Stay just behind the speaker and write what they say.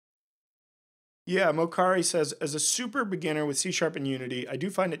Yeah, Mokari says, as a super beginner with C# and Unity, I do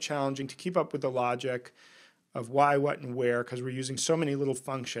find it challenging to keep up with the logic of why, what, and where, because we're using so many little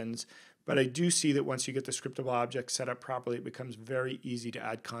functions. But I do see that once you get the scriptable object set up properly, it becomes very easy to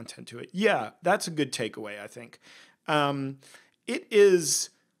add content to it. Yeah, that's a good takeaway, I think. It is,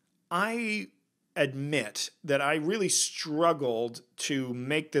 I admit that I really struggled to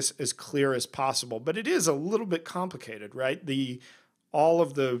make this as clear as possible, but it is a little bit complicated, right? All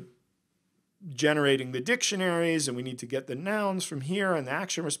of the generating the dictionaries, and we need to get the nouns from here and the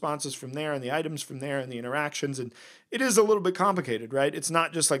action responses from there and the items from there and the interactions. And it is a little bit complicated, right? It's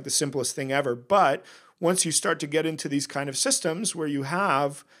not just like the simplest thing ever. But once you start to get into these kind of systems where you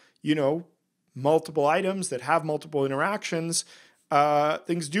have, multiple items that have multiple interactions,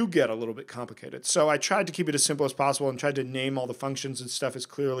 things do get a little bit complicated. So I tried to keep it as simple as possible and tried to name all the functions and stuff as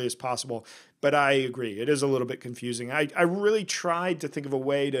clearly as possible. But I agree, it is a little bit confusing. I really tried to think of a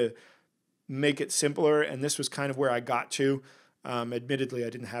way to make it simpler, and this was kind of where I got to. Admittedly, I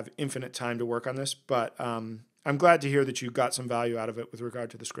didn't have infinite time to work on this, but I'm glad to hear that you got some value out of it with regard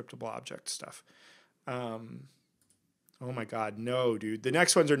to the scriptable object stuff. Oh my God, no, dude. The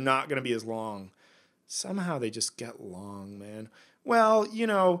next ones are not going to be as long. Somehow they just get long, man. Well,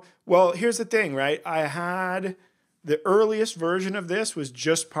 here's the thing, right? I had the earliest version of this was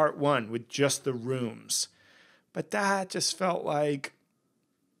just part 1 with just the rooms, but that just felt like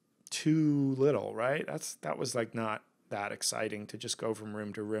too little, right? That was like not that exciting to just go from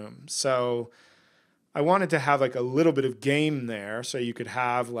room to room. So I wanted to have like a little bit of game there, so you could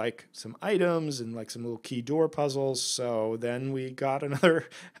have like some items and like some little key door puzzles. So then we got another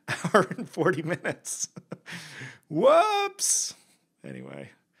hour and 40 minutes. Whoops.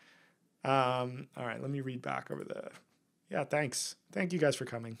 Anyway. All right, let me read back over yeah, thanks. Thank you guys for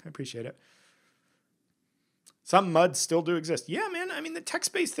coming. I appreciate it. Some MUDs still do exist. Yeah, man. I mean, the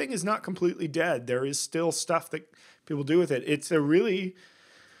text-based thing is not completely dead. There is still stuff that people do with it. It's a really,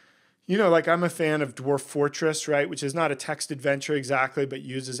 like I'm a fan of Dwarf Fortress, right? Which is not a text adventure exactly, but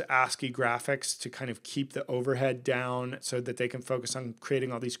uses ASCII graphics to kind of keep the overhead down so that they can focus on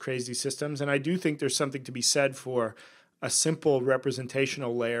creating all these crazy systems. And I do think there's something to be said for a simple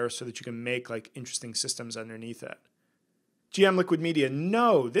representational layer so that you can make like interesting systems underneath it. GM Liquid Media,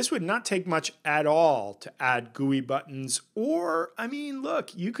 no, this would not take much at all to add GUI buttons. Or, I mean,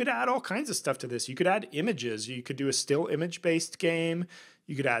 look, you could add all kinds of stuff to this. You could add images. You could do a still image-based game.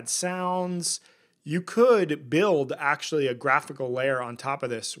 You could add sounds. You could build actually a graphical layer on top of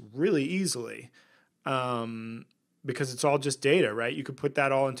this really easily because it's all just data, right? You could put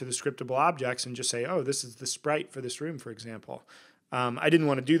that all into the scriptable objects and just say, oh, this is the sprite for this room, for example. I didn't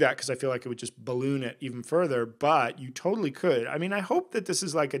want to do that because I feel like it would just balloon it even further, but you totally could. I mean, I hope that this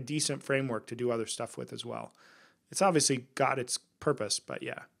is like a decent framework to do other stuff with as well. It's obviously got its purpose, but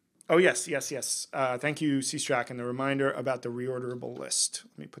yeah. Oh, yes. Thank you, C-Strack, and the reminder about the reorderable list.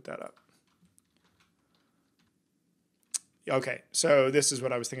 Let me put that up. Okay, so this is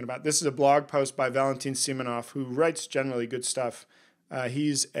what I was thinking about. This is a blog post by Valentin Simonov, who writes generally good stuff.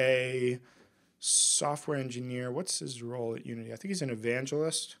 He's a software engineer. What's his role at Unity? I think he's an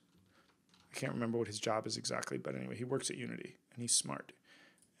evangelist. I can't remember what his job is exactly, but anyway, he works at Unity, and he's smart.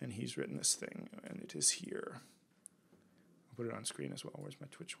 And he's written this thing, and it is here. I'll put it on screen as well. Where's my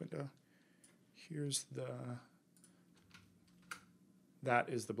Twitch window? That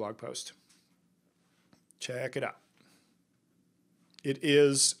is the blog post. Check it out. It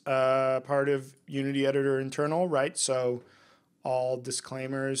is part of Unity Editor Internal, right? So all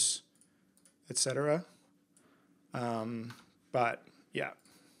disclaimers, etc. But yeah.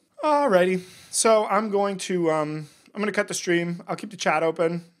 Alrighty. So I'm going to cut the stream. I'll keep the chat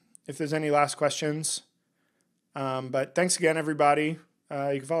open if there's any last questions. But thanks again, everybody.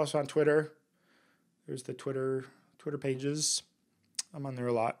 You can follow us on Twitter. There's the Twitter pages. I'm on there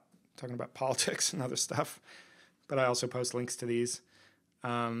a lot, talking about politics and other stuff. But I also post links to these.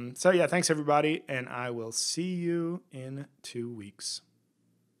 So yeah, thanks everybody, and I will see you in 2 weeks.